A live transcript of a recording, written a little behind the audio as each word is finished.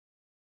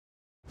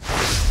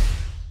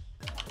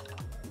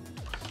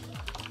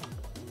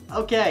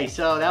Okay,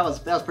 so that was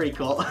pretty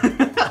cool.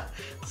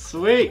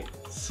 Sweet.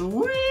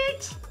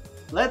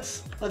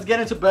 Let's get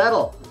into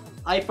battle.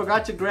 I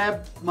forgot to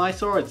grab my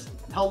swords.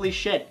 Holy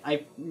shit.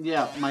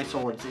 Yeah, my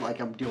swords, like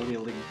I'm dual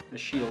wielding a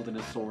shield and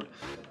a sword.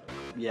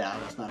 Yeah,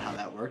 that's not how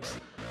that works.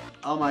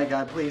 Oh my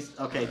god, please.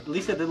 Okay, at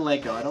least I didn't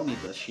let go. I don't need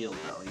the shield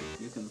though.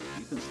 You can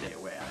stay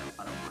away.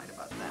 I don't mind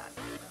about that.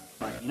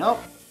 But you know,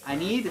 I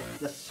need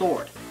the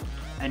sword.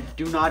 And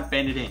do not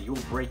bend it in. You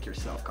will break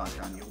yourself,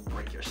 ConCon. You will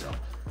break yourself.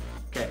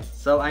 Okay,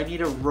 so I need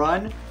to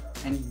run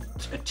and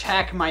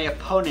attack my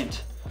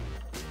opponent.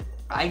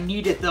 I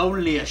needed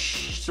only a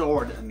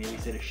sword. I nearly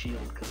said a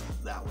shield because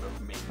that would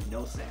have made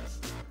no sense.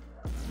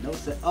 No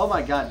sense. Oh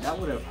my god, that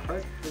would have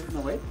hurt.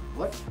 No, wait.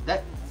 What?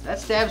 That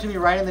stabs me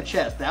right in the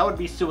chest. That would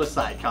be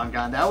suicide,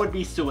 ConCon. That would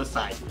be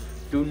suicide.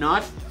 Do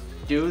not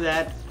do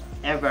that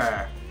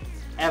ever.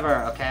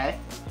 Ever, okay?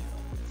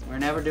 We're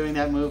never doing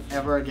that move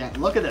ever again.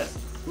 Look at this.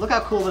 Look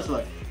how cool this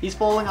looks. He's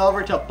falling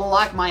over to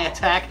block my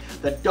attack.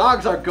 The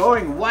dogs are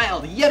going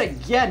wild yet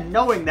again,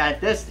 knowing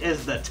that this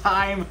is the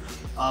time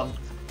of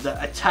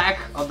the attack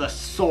of the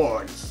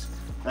swords.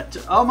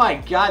 Oh my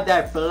god,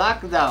 that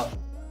block though.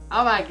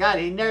 Oh my god,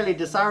 he nearly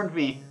disarmed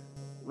me.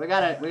 We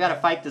gotta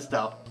fight this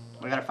though.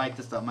 We gotta fight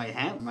this though.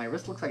 My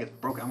wrist looks like it's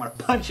broken. I'm gonna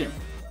punch him.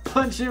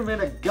 Punch him in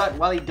the gut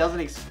while he doesn't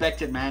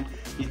expect it, man.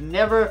 He's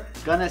never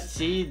gonna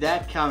see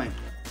that coming.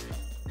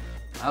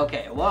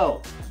 Okay,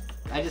 whoa.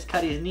 I just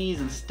cut his knees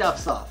and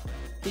stuffs off.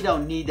 He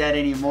don't need that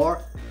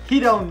anymore. He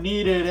don't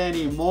need it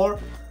anymore.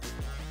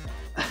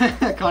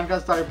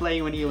 ConCon started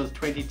playing when he was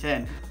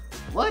 2010.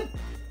 What?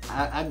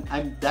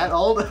 I'm that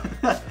old?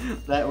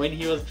 That when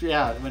he was,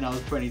 yeah, when I was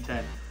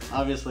 2010.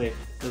 Obviously,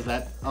 because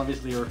that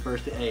obviously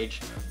refers to age.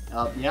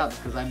 Yeah,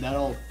 because I'm that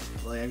old.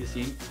 Like, have you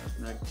seen?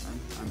 Like,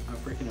 I'm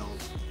freaking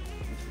old.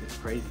 It's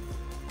crazy.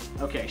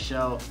 Okay,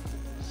 so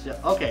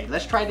okay,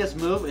 let's try this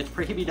move. It's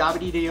pretty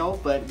hibbity-dobbity-doo,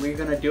 but we're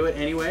gonna do it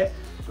anyway.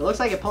 It looks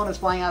like opponent's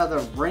flying out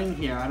of the ring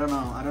here. I don't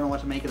know what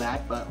to make of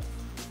that, but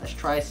let's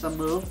try some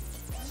move.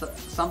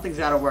 Something's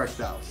gotta work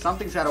though.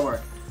 Something's gotta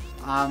work.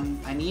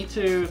 I need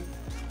to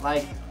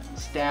like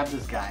stab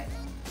this guy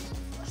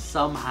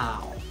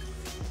somehow.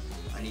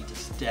 I need to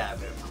stab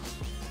him.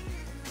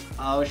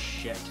 Oh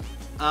shit.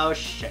 Oh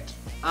shit.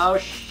 Oh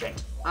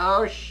shit.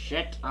 Oh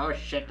shit. Oh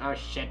shit. Oh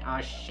shit.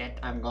 Oh shit.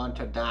 I'm going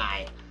to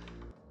die.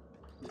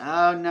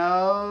 Oh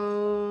no,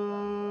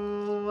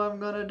 I'm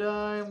gonna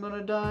die, I'm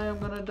gonna die, I'm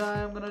gonna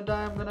die, I'm gonna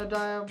die, I'm gonna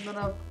die, I'm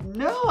gonna...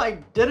 No, I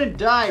didn't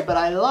die, but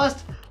I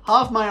lost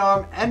half my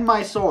arm and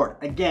my sword,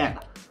 again.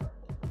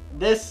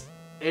 This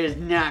is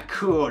not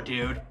cool,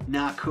 dude.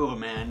 Not cool,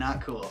 man,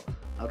 not cool.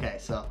 Okay,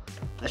 so,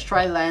 let's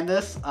try to land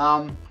this.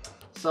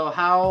 So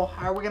how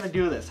are we gonna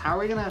do this? How are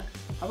we gonna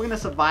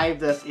survive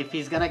this if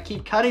he's gonna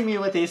keep cutting me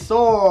with his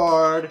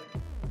sword?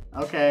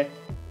 Okay.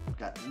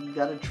 You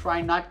gotta try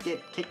not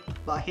get hit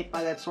by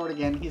that sword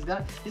again. He's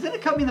gonna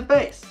cut me in the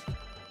face.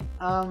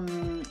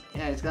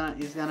 Yeah, he's gonna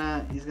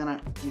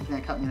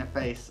cut me in the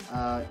face.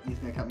 He's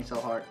gonna cut me so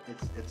hard.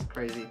 It's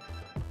crazy.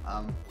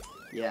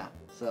 Yeah.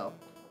 So,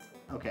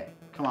 okay,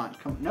 come on.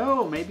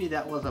 No, maybe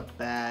that was a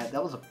bad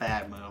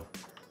move.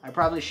 I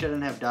probably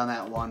shouldn't have done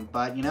that one,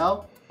 but you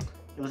know,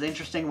 it was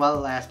interesting while it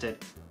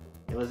lasted.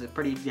 It was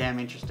pretty damn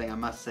interesting, I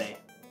must say.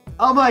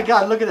 Oh my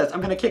god, look at this.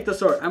 I'm gonna kick the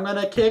sword. I'm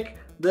gonna kick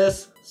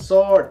this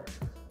sword.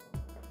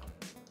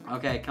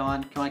 Okay,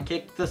 come on,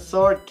 kick the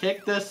sword,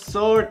 kick the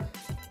sword,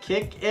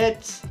 kick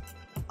it.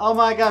 Oh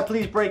my god,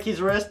 please break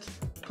his wrist.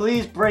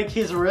 Please break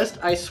his wrist.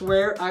 I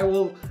swear I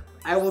will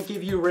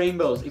give you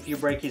rainbows if you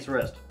break his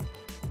wrist.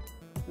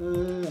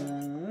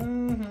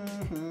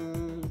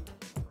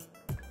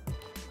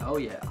 Oh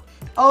yeah.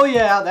 Oh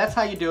yeah, that's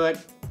how you do it.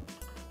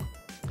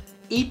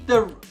 Eat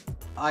the...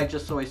 I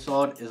just saw a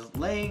sword is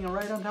laying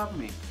right on top of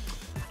me.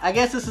 I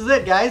guess this is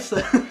it, guys.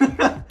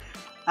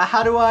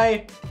 How do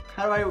I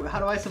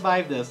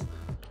survive this?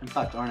 I'm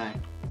fucked, aren't I?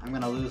 I'm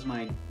gonna lose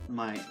my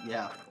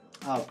yeah.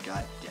 Oh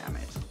god damn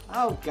it.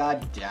 Oh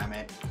god damn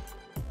it.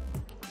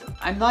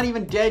 I'm not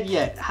even dead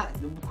yet.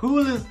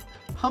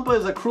 Humpa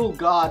is a cruel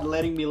god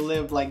letting me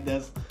live like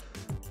this.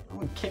 I'm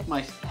gonna kick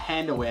my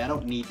hand away. I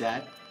don't need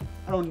that.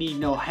 I don't need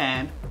no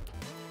hand.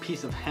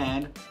 Piece of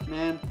hand,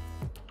 man.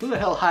 Who the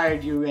hell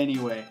hired you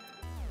anyway?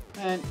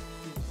 Man,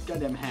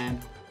 goddamn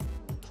hand.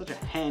 Such a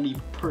handy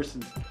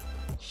person.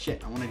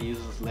 Shit, I wanted to use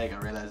this leg. I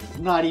realized it's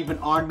not even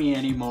on me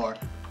anymore.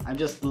 I'm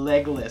just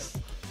legless.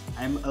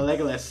 I'm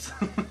legless.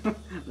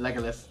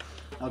 Legless.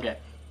 Okay,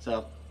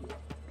 so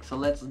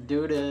let's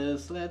do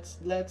this. Let's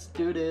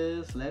do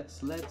this.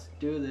 Let's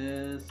do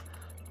this.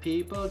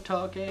 People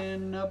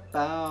talking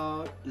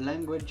about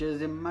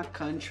languages in my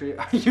country.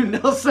 Are you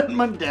Nelson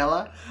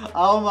Mandela?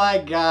 Oh my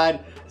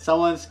god.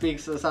 Someone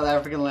speaks a South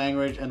African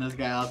language and this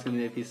guy asking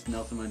me if he's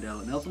Nelson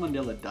Mandela. Nelson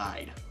Mandela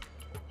died.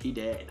 He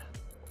did.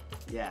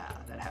 Yeah,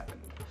 that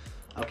happened.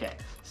 Okay,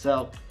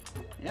 so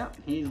yeah,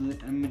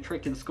 I'm a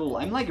trick in school.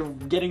 I'm like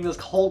getting this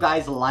whole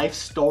guy's life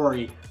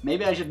story.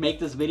 Maybe I should make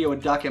this video a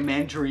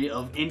documentary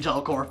of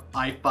Intel Core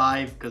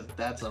i5 because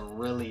that's a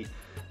really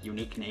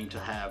unique name to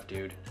have,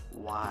 dude.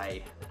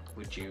 Why?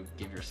 would you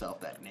give yourself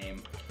that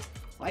name?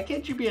 Why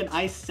can't you be an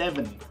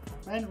I7?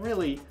 Man,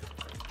 really?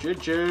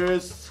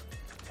 Judges.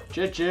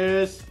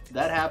 Judges.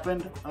 That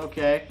happened.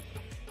 Okay.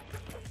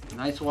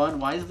 Nice one.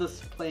 Why is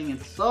this playing in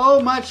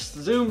so much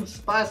zoom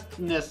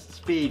fastness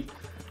speed?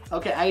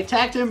 Okay, I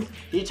attacked him.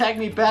 He attacked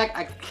me back.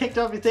 I kicked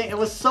everything. It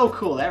was so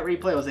cool. That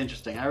replay was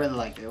interesting. I really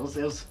liked it. It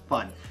was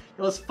fun.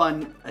 It was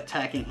fun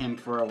attacking him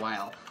for a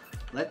while.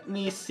 Let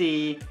me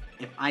see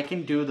if I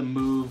can do the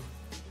move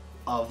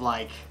of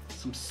like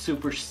some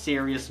super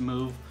serious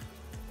move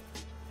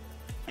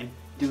and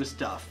do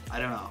stuff. I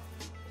don't know.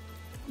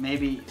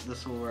 Maybe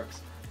this will work.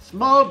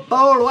 Small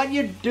bowl, what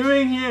you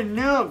doing here?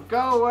 No,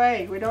 go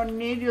away. We don't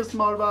need you,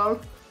 small bowl.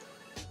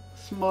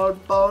 Small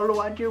bowl,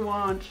 what do you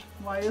want?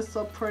 Why are you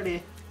so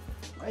pretty?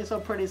 Why are you so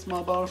pretty,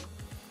 small bowl?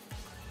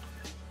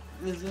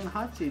 This is in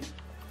hot seat.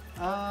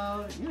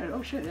 Yeah,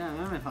 oh shit, yeah,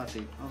 I'm in hot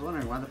seat. I was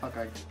wondering why the fuck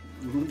I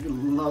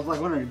was like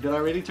wondering, did I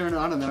really turn it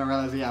on? And then I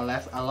realized, yeah,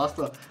 I lost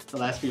the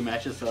last few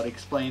matches, so it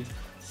explains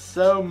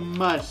so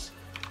much.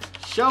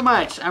 So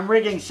much! I'm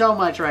rigging so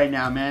much right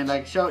now, man.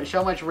 Like, so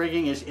much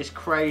rigging is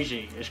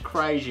crazy. It's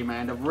crazy,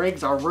 man. The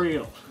rigs are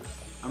real.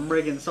 I'm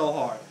rigging so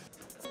hard.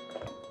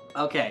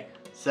 Okay,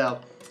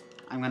 so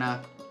I'm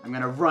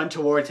gonna run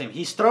towards him.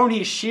 He's thrown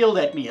his shield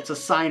at me. It's a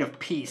sign of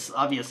peace,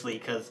 obviously,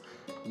 because,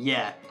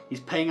 yeah,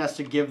 he's paying us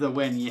to give the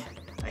win.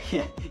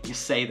 Yeah, you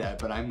say that,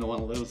 but I'm the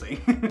one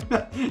losing.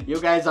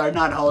 You guys are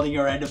not holding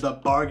your end of the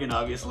bargain,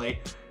 obviously.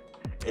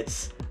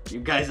 You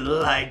guys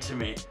lied to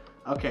me.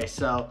 Okay,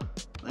 so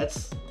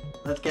let's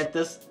get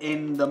this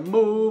in the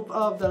move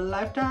of the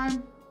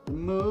lifetime. The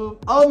move.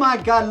 Oh my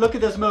god, look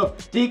at this move.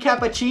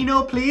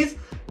 Decappuccino, please.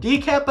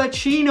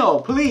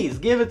 Decappuccino, please.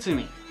 Give it to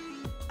me.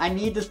 I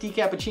need this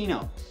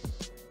decappuccino.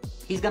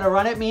 He's gonna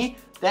run at me.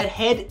 That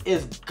head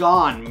is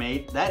gone,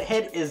 mate. That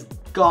head is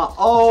gone.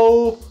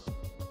 Oh.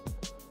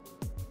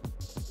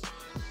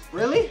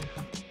 Really?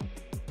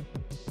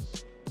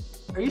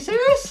 Are you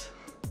serious?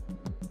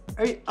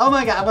 Oh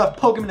my god, I'm gonna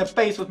poke him in the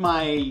face with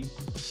my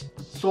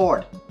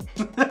sword.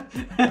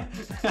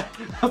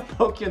 I'll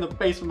poke you in the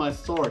face with my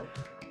sword.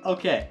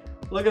 Okay,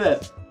 look at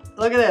this.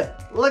 Look at this.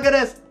 Look at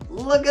this.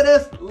 Look at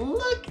this.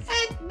 Look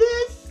at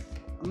this.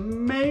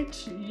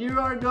 Mate, you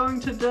are going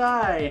to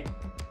die.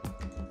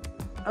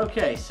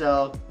 Okay,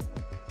 so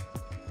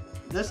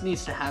this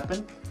needs to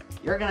happen.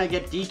 You're gonna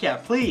get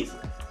decap, please.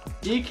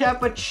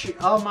 Decap.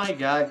 Oh my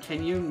god,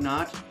 can you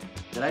not?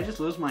 Did I just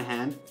lose my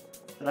hand?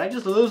 Did I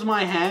just lose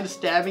my hand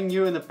stabbing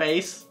you in the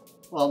face?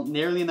 Well,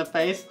 nearly in the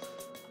face.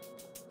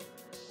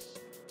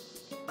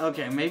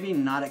 Okay, maybe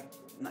not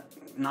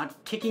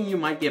kicking you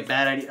might be a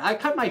bad idea. I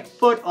cut my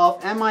foot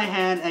off and my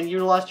hand, and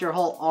you lost your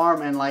whole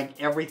arm and like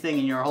everything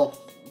in your whole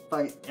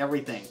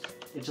everything.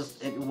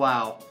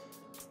 Wow.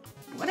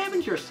 What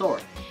happened to your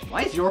sword?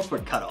 Why is your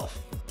foot cut off?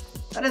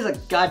 That is a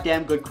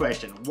goddamn good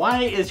question.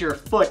 Why is your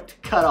foot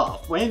cut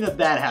off? When did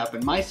that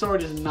happen? My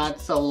sword is not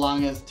so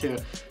long as to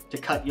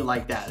cut you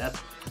like that.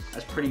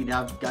 That's pretty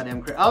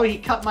goddamn crazy. Oh, he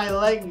cut my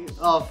leg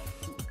off.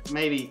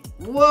 Maybe.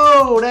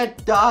 Whoa,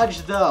 that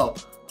dodged though.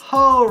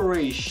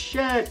 Holy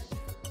shit.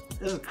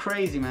 This is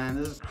crazy, man.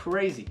 This is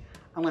crazy.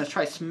 I'm gonna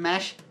try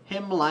smash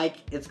him like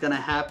it's gonna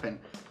happen.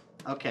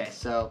 Okay,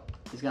 so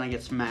he's gonna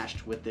get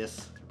smashed with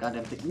this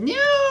goddamn thing.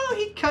 No,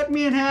 he cut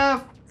me in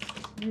half.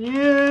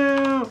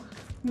 No.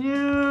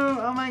 No,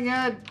 oh my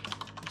god.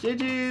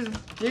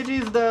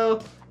 GG's though.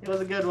 It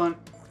was a good one.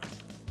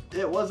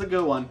 It was a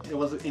good one. It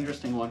was an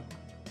interesting one.